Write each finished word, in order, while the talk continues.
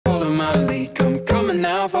my lead. Come coming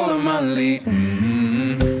now, follow my lead.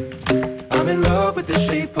 I'm in love with the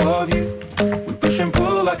shape of you. We push and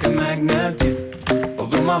pull like a magnet do.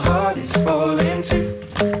 Although my heart is falling too,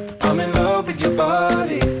 I'm in love with your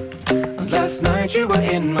body. And last night you were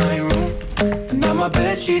in my room, and now my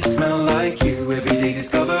bedsheets smell like you. Every day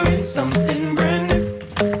discovering something brand new.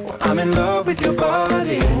 Well, I'm in love with your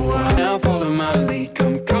body. Now follow my lead.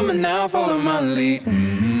 Come coming now, follow my lead.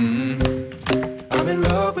 I'm in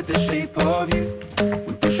love with the shape of you.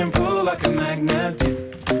 We push and pull like a magnet do.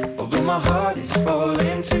 Although my heart is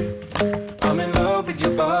falling too, I'm in love with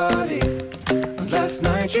your body. And last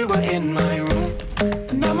night you were in my room,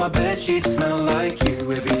 and now my bedsheets smell like you.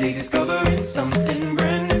 Every day discovering something